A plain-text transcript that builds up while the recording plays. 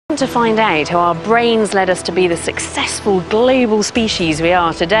To find out how our brains led us to be the successful global species we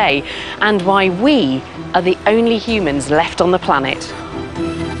are today, and why we are the only humans left on the planet.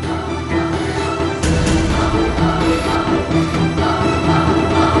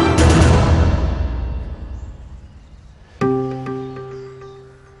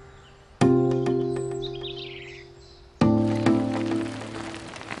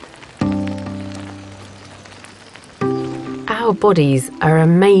 Our bodies are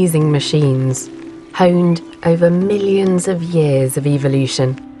amazing machines, honed over millions of years of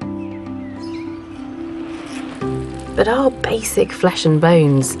evolution. But our basic flesh and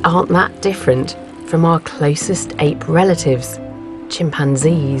bones aren't that different from our closest ape relatives,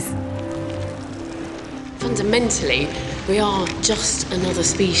 chimpanzees. Fundamentally, we are just another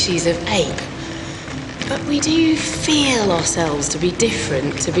species of ape. But we do feel ourselves to be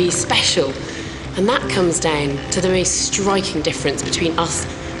different, to be special. And that comes down to the most striking difference between us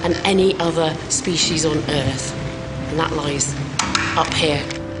and any other species on Earth. And that lies up here.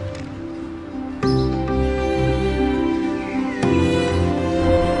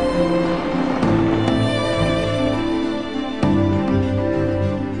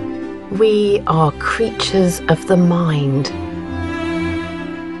 We are creatures of the mind.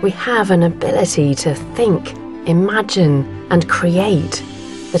 We have an ability to think, imagine, and create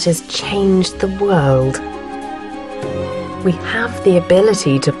that has changed the world. We have the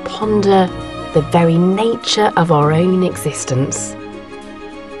ability to ponder the very nature of our own existence.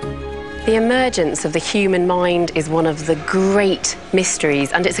 The emergence of the human mind is one of the great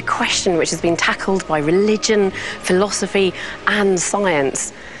mysteries, and it's a question which has been tackled by religion, philosophy, and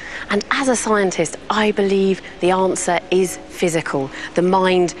science. And as a scientist, I believe the answer is physical. The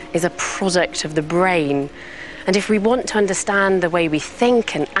mind is a product of the brain. And if we want to understand the way we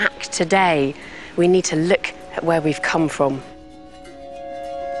think and act today, we need to look at where we've come from.